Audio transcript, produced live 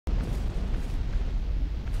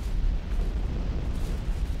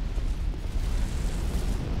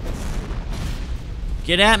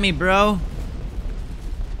Get at me, bro.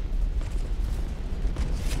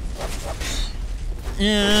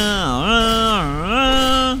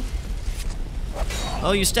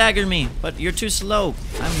 Oh, you staggered me, but you're too slow.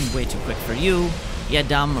 I'm way too quick for you. Yeah,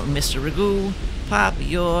 dumb Mr. Ragu. Pop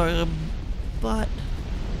your butt.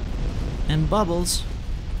 And Bubbles,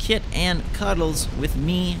 Kit and Cuddles with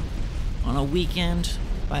me on a weekend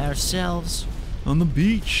by ourselves on the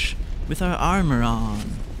beach with our armor on.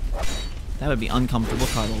 That would be uncomfortable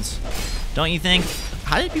cuddles. Don't you think?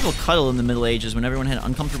 How did people cuddle in the Middle Ages when everyone had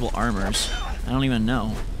uncomfortable armors? I don't even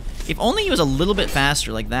know. If only he was a little bit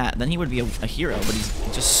faster like that, then he would be a hero, but he's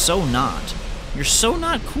just so not. You're so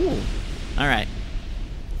not cool. Alright.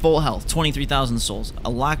 Full health, 23,000 souls, a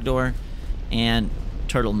locked door, and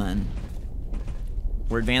turtle men.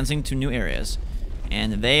 We're advancing to new areas,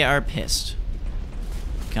 and they are pissed.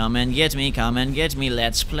 Come and get me,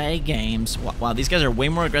 let's play games. Wow, these guys are way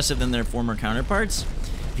more aggressive than their former counterparts.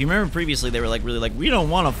 If you remember previously, they were like really like, we don't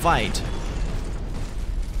want to fight.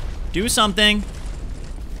 Do something.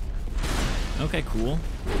 Okay, cool.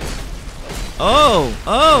 Oh,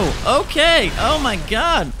 okay. Oh my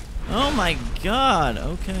god. Oh my god,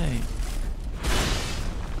 okay.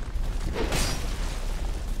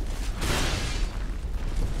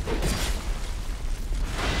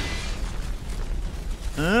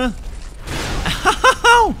 Huh?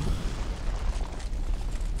 Ow!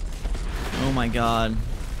 Oh my god.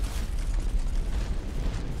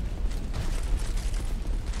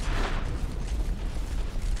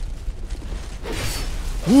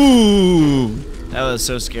 Ooh! That was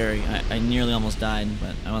so scary. I nearly almost died,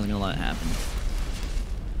 but I wasn't gonna let it happen.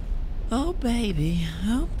 Oh baby,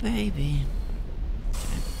 oh baby.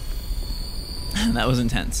 Okay. That was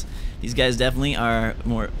intense. These guys definitely are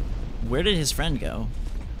more... Where did his friend go?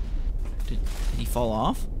 Did he fall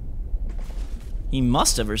off? He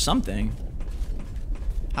must have or something.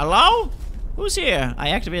 Hello? Who's here?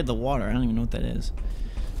 I activated the water. I don't even know what that is.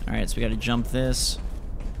 Alright, so we gotta jump this.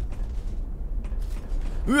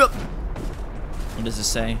 What does this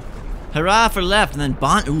say? Hurrah for left, and then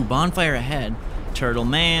bonfire ahead. Turtle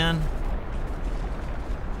man.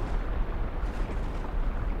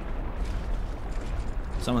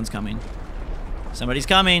 Someone's coming. Somebody's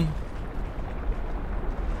coming.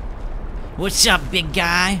 What's up, big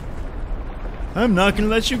guy? I'm not gonna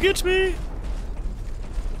let you get me.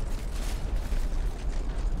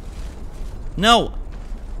 No!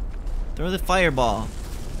 Throw the fireball.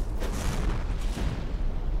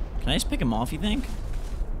 Can I just pick him off, you think?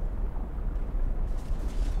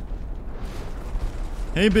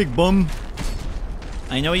 Hey, big bum.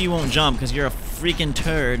 I know you won't jump because you're a freaking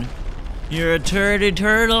turd. You're a turdy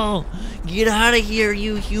turtle. Get out of here,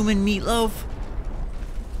 you human meatloaf.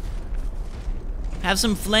 Have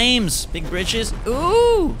some flames, big britches.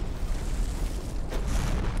 Ooh!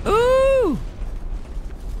 Ooh!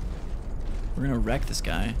 We're gonna wreck this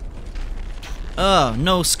guy. Oh,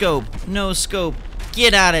 no scope. No scope.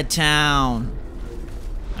 Get out of town.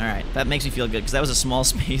 Alright, that makes me feel good, because that was a small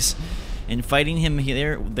space. And fighting him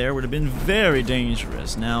there would have been very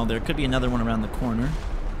dangerous. Now, there could be another one around the corner.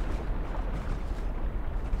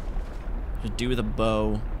 Just do with a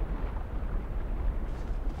bow.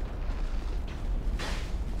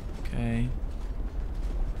 Okay.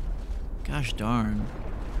 Gosh darn.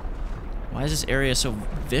 Why is this area so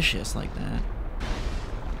vicious like that?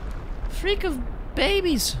 Freak of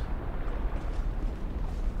babies!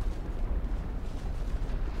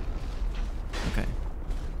 Okay.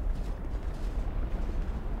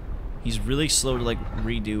 He's really slow to like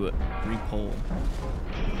redo it, re-pull.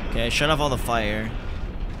 Okay, shut off all the fire.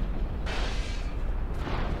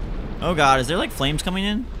 Oh god, is there like flames coming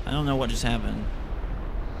in? I don't know what just happened.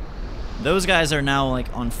 Those guys are now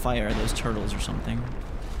like on fire, those turtles or something.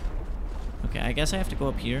 Okay, I guess I have to go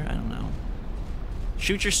up here. I don't know.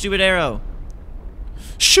 Shoot your stupid arrow.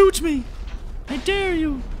 Shoot me! I dare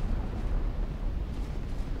you!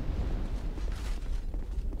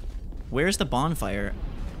 Where's the bonfire?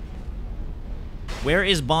 Where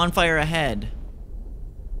is bonfire ahead?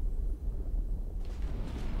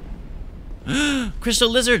 Crystal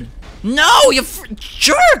lizard! No, you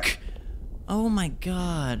jerk! Oh my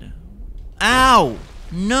god. Ow!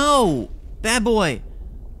 No! Bad boy!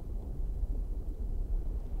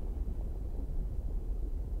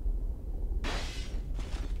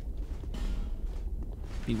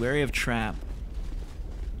 Be wary of trap.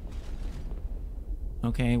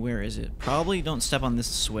 Okay, where is it? Probably don't step on this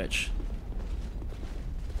switch.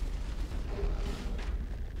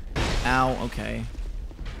 Ow, okay.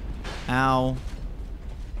 Ow.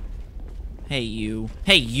 Hey you.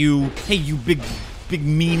 Hey you. Hey you big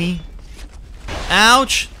meanie.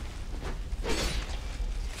 Ouch!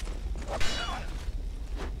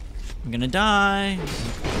 I'm gonna die.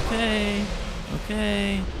 Okay.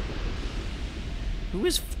 Okay.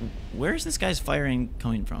 Where is this guy's firing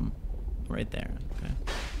coming from? Right there. Okay.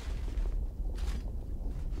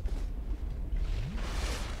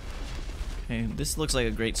 Okay, this looks like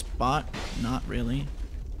a great spot. Not really.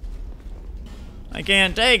 I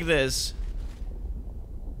can't take this.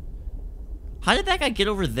 How did that guy get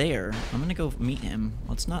over there? I'm gonna go meet him.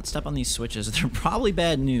 Let's not step on these switches. They're probably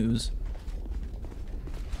bad news.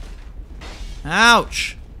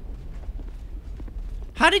 Ouch!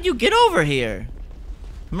 How did you get over here?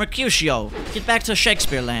 Mercutio, get back to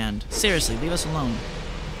Shakespeare land. Seriously, leave us alone.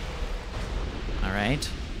 Alright.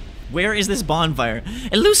 Where is this bonfire?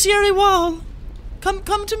 Illusory wall! Come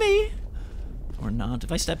to me! Or not.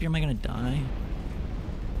 If I step here, am I gonna die?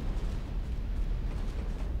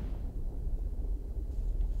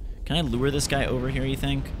 Can I lure this guy over here, you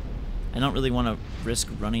think? I don't really want to risk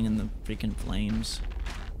running in the freaking flames.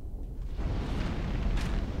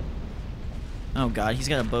 Oh god, he's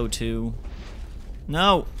got a bow too.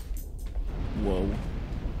 No! Whoa.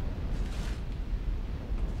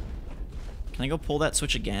 Can I go pull that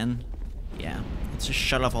switch again? Yeah. Let's just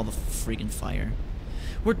shut off all the freaking fire.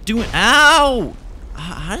 We're doing— Ow!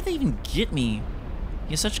 How did they even get me?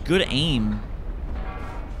 He has such good aim.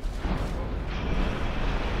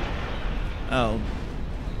 Oh.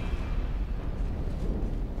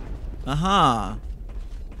 Aha.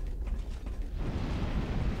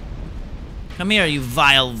 Come here, you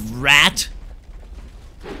vile rat.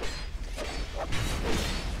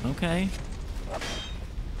 Okay.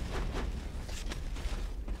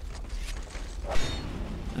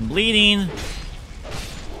 I'm bleeding.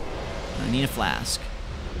 I need a flask.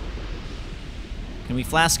 Can we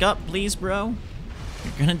flask up, please, bro?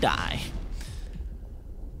 You're gonna die.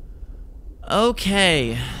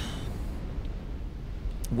 Okay.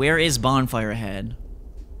 Where is bonfire head?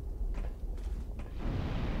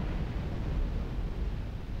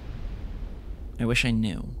 I wish I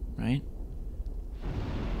knew, right?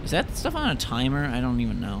 Is that stuff on a timer? I don't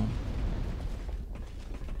even know.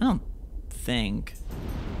 I don't think.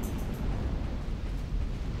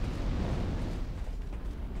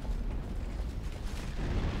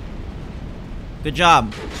 Good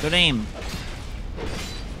job. Good aim.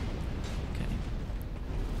 Okay.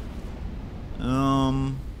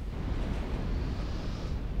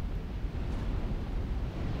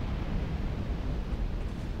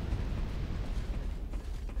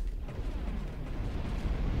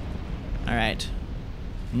 Alright.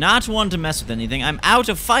 Not one to mess with anything. I'm out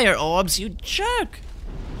of fire orbs, you jerk!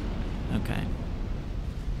 Okay.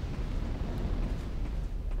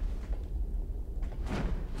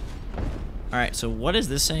 Alright, so what does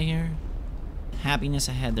this say here? Happiness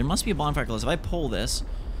ahead. There must be a bonfire close. If I pull this,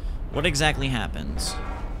 what exactly happens?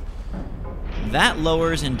 That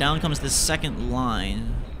lowers and down comes this second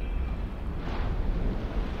line.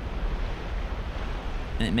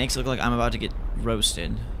 And it makes it look like I'm about to get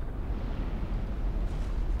roasted.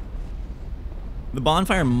 The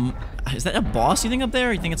bonfire... Is that a boss, you think, up there?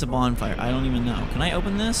 Or you think it's a bonfire? I don't even know. Can I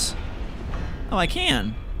open this? Oh, I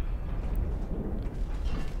can.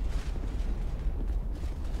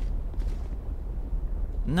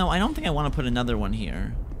 No, I don't think I want to put another one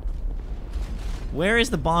here. Where is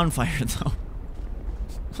the bonfire, though?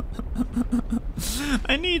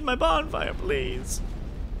 I need my bonfire, please.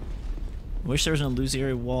 I wish there was an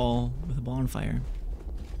illusory wall with a bonfire.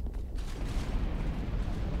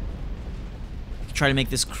 Try to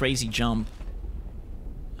make this crazy jump.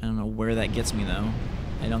 I don't know where that gets me, though.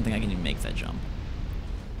 I don't think I can even make that jump.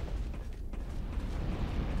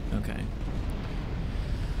 Okay.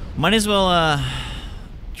 Might as well,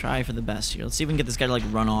 try for the best here. Let's see if we can get this guy to, like,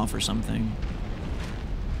 run off or something.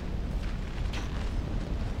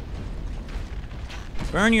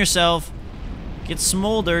 Burn yourself. Get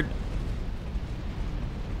smoldered.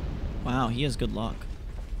 Wow, he has good luck.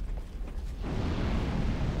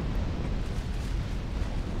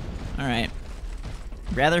 Alright.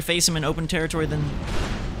 Rather face him in open territory than...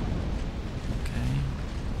 Okay.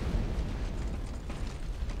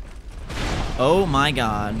 Oh my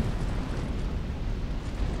god.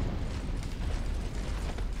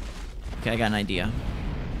 Okay, I got an idea.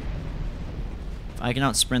 If I can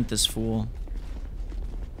out-sprint this fool.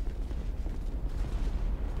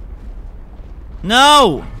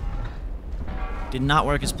 No! Did not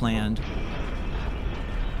work as planned.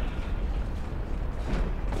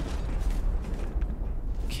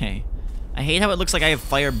 Okay. I hate how it looks like I have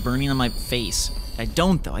fire burning on my face. I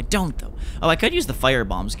don't, though. I don't, though. Oh, I could use the fire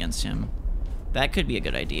bombs against him. That could be a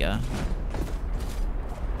good idea.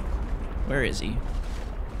 Where is he?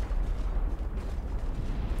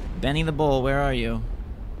 Benny the Bull, where are you?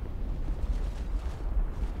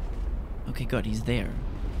 Okay, good. He's there.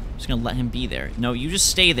 I'm just gonna let him be there. No, you just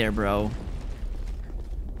stay there, bro.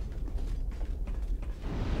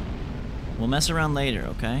 We'll mess around later,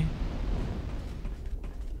 okay?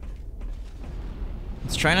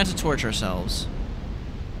 Let's try not to torch ourselves.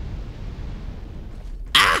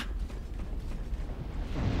 Ah!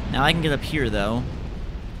 Now I can get up here, though.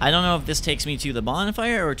 I don't know if this takes me to the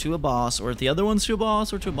bonfire or to a boss, or if the other one's to a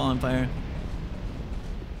boss or to a bonfire.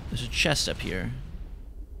 There's a chest up here.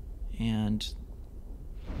 And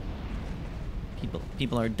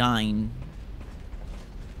people are dying.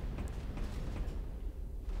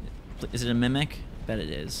 Is it a mimic? Bet it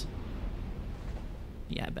is.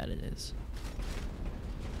 Yeah, I bet it is.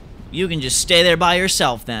 You can just stay there by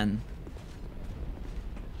yourself then.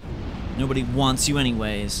 Nobody wants you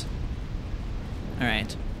anyways.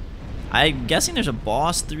 Alright. I'm guessing there's a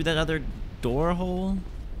boss through that other door hole.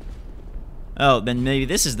 Oh, then maybe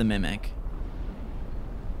this is the mimic.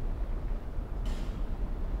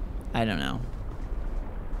 I don't know.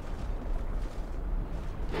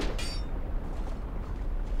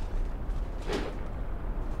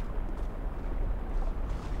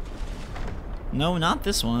 No, not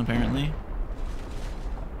this one, apparently.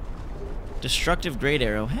 Destructive Great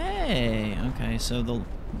Arrow. Hey! Okay, so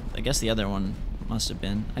I guess the other one must have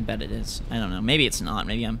been. I bet it is. I don't know. Maybe it's not.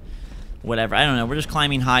 Maybe I'm... Whatever. I don't know. We're just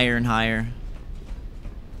climbing higher and higher.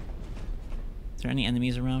 Is there any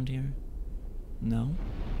enemies around here? No.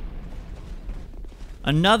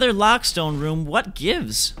 Another lockstone room. What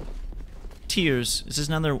gives? Tears. Is this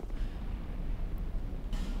another...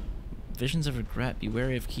 Visions of regret. Be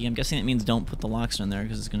wary of key. I'm guessing it means don't put the lockstone there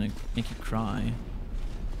because it's going to make you cry.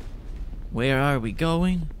 Where are we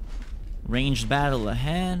going? Ranged battle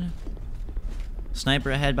ahead.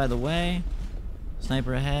 Sniper ahead, by the way.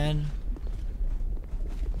 Sniper ahead.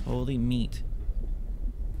 Holy meat.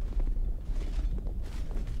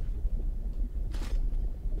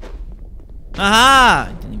 Aha!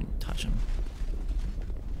 I didn't even touch him.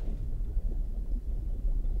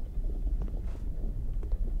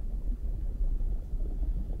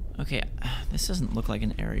 Okay, this doesn't look like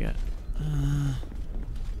an area.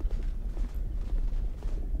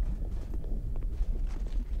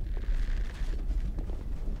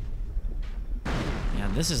 Yeah,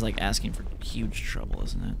 this is like asking for huge trouble,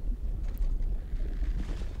 isn't it?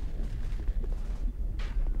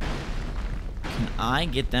 Can I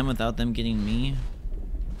get them without them getting me?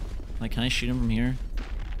 Like, can I shoot them from here?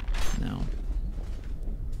 No.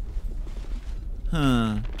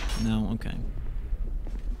 Huh. No, okay.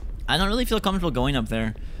 I don't really feel comfortable going up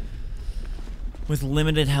there with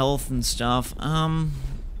limited health and stuff.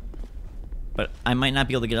 But I might not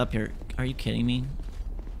be able to get up here. Are you kidding me?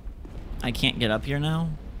 I can't get up here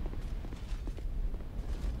now?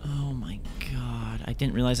 Oh my god. I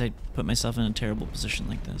didn't realize I put myself in a terrible position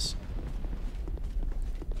like this.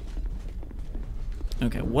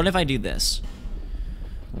 Okay, what if I do this?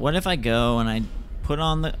 What if I go and I put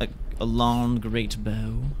on a long great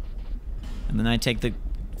bow, and then I take the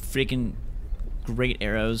freaking great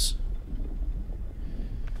arrows,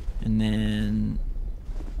 and then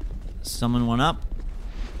summon one up.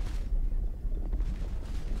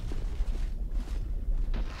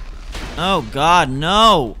 Oh god,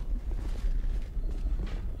 no!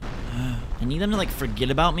 I need them to like forget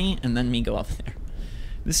about me and then me go up there.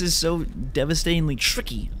 This is so devastatingly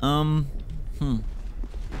tricky. Can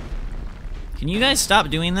you guys stop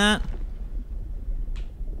doing that?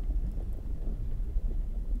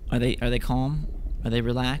 Are they calm? Are they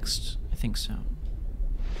relaxed? I think so.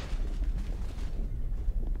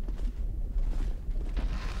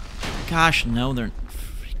 Gosh, no, they're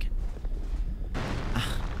freaking.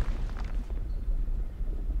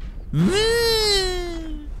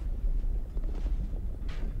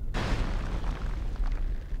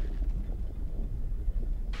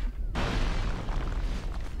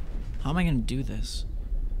 How am I gonna do this?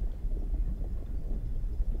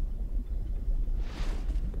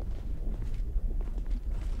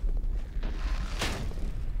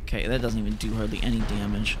 Okay, that doesn't even do hardly any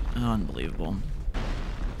damage. Oh, unbelievable.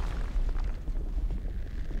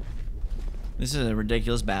 This is a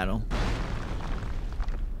ridiculous battle.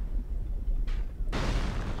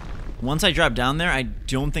 Once I drop down there, I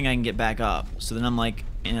don't think I can get back up. So then I'm like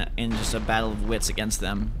in just a battle of wits against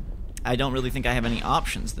them. I don't really think I have any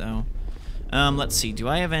options though. Let's see. Do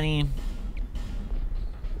I have any?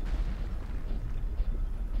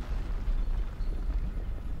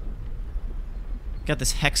 Got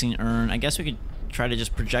this hexing urn. I guess we could try to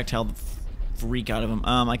just projectile the freak out of him.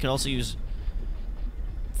 I could also use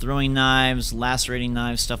throwing knives, lacerating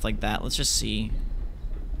knives, stuff like that. Let's just see.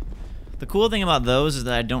 The cool thing about those is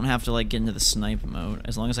that I don't have to like get into the snipe mode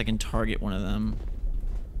as long as I can target one of them.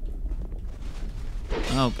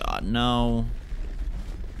 Oh god, no.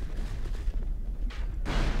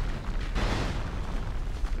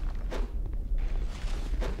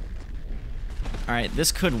 Alright,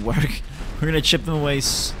 this could work. We're gonna chip them away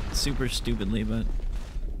super stupidly, but...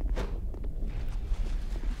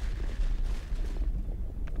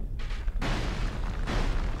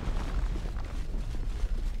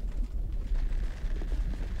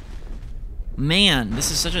 Man,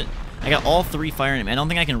 this is such a... I got all 3 fire in me. I don't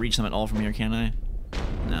think I can reach them at all from here, can I?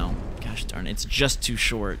 No. Gosh darn it, it's just too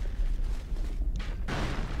short.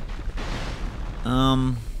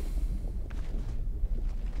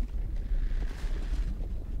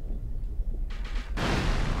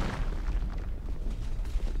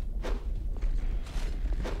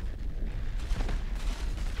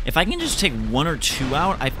 If I can just take 1 or 2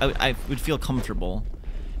 out, I would feel comfortable.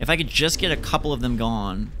 If I could just get a couple of them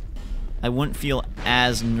gone, I wouldn't feel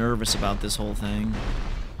as nervous about this whole thing.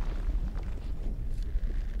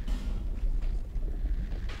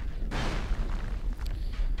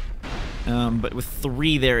 But with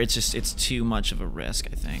 3 there, it's too much of a risk,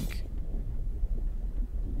 I think.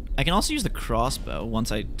 I can also use the crossbow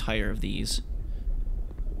once I tire of these.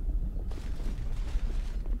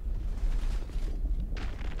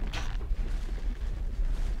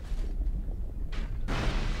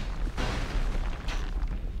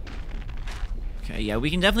 Okay, yeah,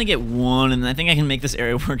 we can definitely get 1, and I think I can make this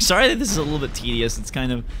area work. Sorry that this is a little bit tedious. It's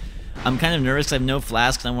kind of... I'm kind of nervous because I have no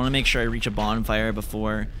flasks, and I want to make sure I reach a bonfire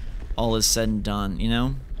before all is said and done, you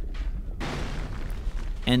know?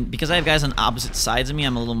 And because I have guys on opposite sides of me,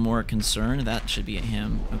 I'm a little more concerned. That should be a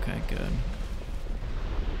him. Okay, good.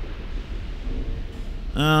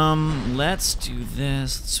 Let's do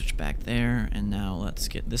this. Let's switch back there, and now let's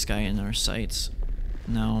get this guy in our sights.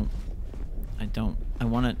 No, I don't.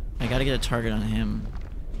 I gotta get a target on him.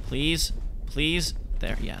 Please? Please?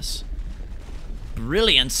 There, yes.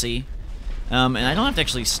 Brilliancy! And I don't have to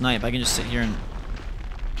actually snipe. I can just sit here and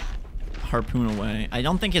harpoon away. I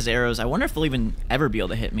don't think his arrows... I wonder if they'll even ever be able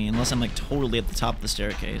to hit me unless I'm like totally at the top of the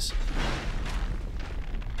staircase.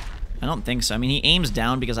 I don't think so. I mean, he aims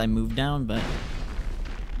down because I moved down, but...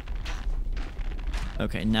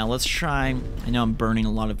 Okay, now let's try... I know I'm burning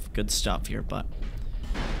a lot of good stuff here, but...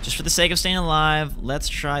 just for the sake of staying alive, let's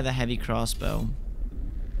try the heavy crossbow.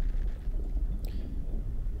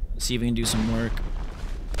 See if we can do some work.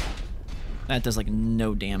 That does like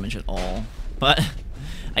no damage at all. But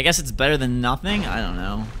I guess it's better than nothing? I don't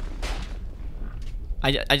know.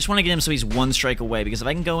 I just want to get him so he's 1 strike away, because if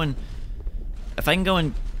I can go and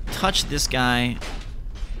touch this guy...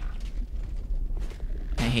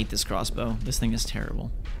 I hate this crossbow. This thing is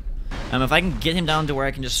terrible. If I can get him down to where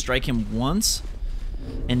I can just strike him once,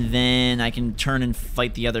 and then I can turn and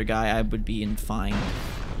fight the other guy, I would be in fine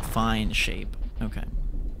shape. Okay.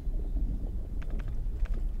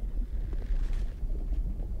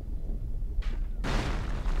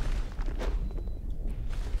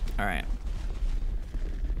 Alright.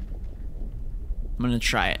 I'm gonna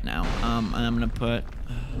try it now. And I'm gonna put...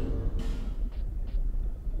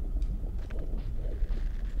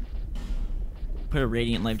 put a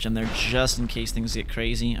Radiant Life Gem there just in case things get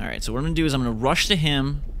crazy. Alright, so what I'm gonna do is I'm gonna rush to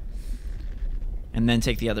him and then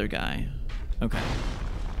take the other guy. Okay.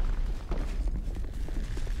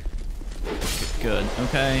 Good.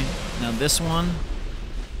 Okay. Now this one.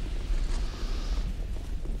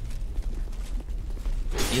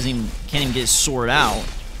 He can't even get his sword out.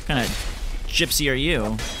 What kind of gypsy are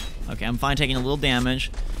you? Okay, I'm fine taking a little damage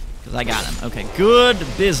because I got him. Okay, good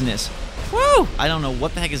business. Woo! I don't know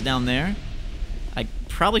what the heck is down there. I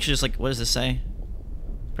probably should just, like, what does this say?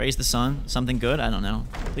 Praise the sun? Something good? I don't know.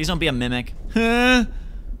 Please don't be a mimic. Okay,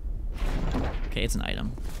 it's an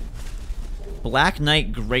item. Black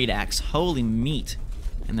Knight Great Axe. Holy meat.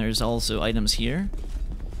 And there's also items here.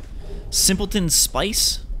 Simpleton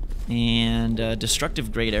Spice. And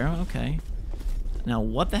Destructive Great Arrow. Okay. Now,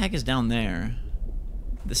 what the heck is down there?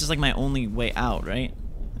 This is like my only way out, right?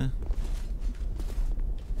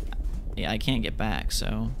 Yeah, I can't get back,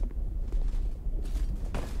 so...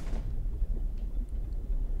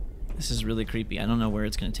 This is really creepy. I don't know where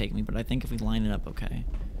it's going to take me, but I think if we line it up, okay.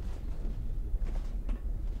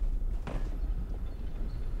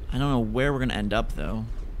 I don't know where we're going to end up, though.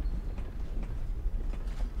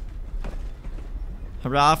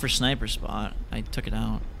 Hurrah for sniper spot. I took it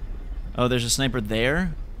out. Oh, there's a sniper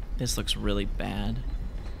there? This looks really bad.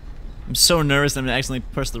 I'm so nervous that I'm going to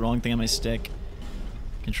accidentally push the wrong thing on my stick.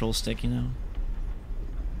 Control stick, you know?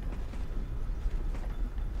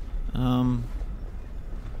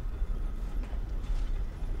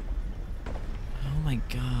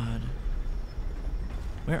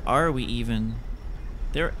 Where are we even?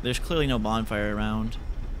 There's clearly no bonfire around.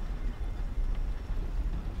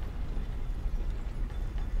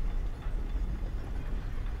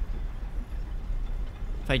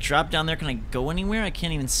 If I drop down there, can I go anywhere? I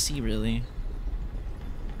can't even see, really.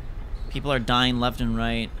 People are dying left and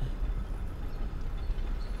right.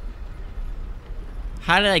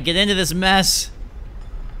 How did I get into this mess?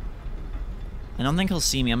 I don't think he'll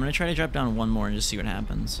see me. I'm gonna try to drop down one more and just see what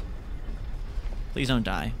happens. Please don't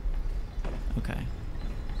die. Okay.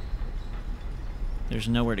 There's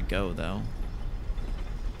nowhere to go, though.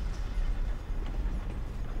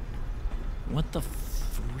 What the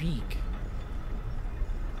freak?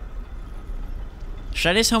 Should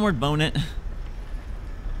I just homeward bone it?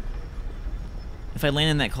 If I land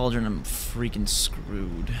in that cauldron, I'm freaking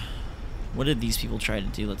screwed. What did these people try to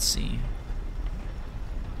do? Let's see.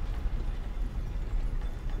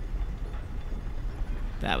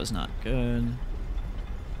 That was not good.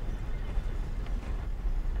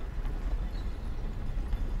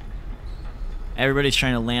 Everybody's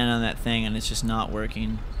trying to land on that thing and it's just not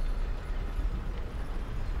working.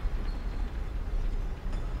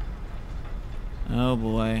 Oh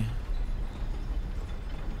boy.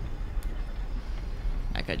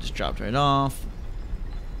 That guy just dropped right off.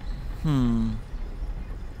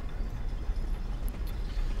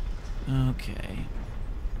 Okay.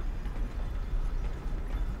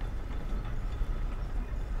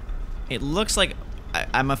 It looks like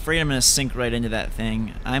I'm afraid I'm gonna sink right into that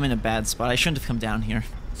thing. I'm in a bad spot. I shouldn't have come down here.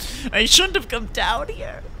 I shouldn't have come down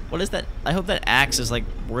here. What is that? I hope that axe is like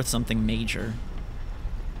worth something major.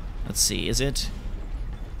 Let's see. Is it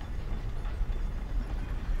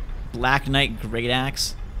Black Knight Great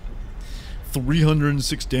Axe?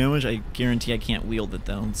 306 damage. I guarantee I can't wield it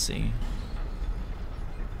though. Let's see.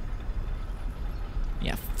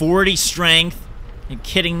 Yeah, 40 strength. Are you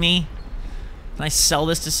kidding me? Can I sell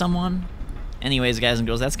this to someone? Anyways, guys and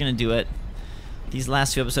girls, that's gonna do it. These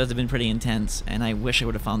last 2 episodes have been pretty intense, and I wish I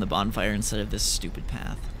would have found the bonfire instead of this stupid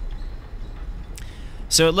path.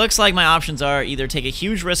 So it looks like my options are either take a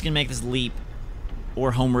huge risk and make this leap,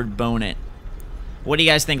 or homeward bone it. What do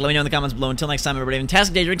you guys think? Let me know in the comments below. Until next time, everybody, have a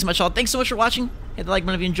fantastic day. Drink so much all. Thanks so much for watching. Hit the like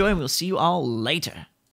button if you enjoy, and we'll see you all later.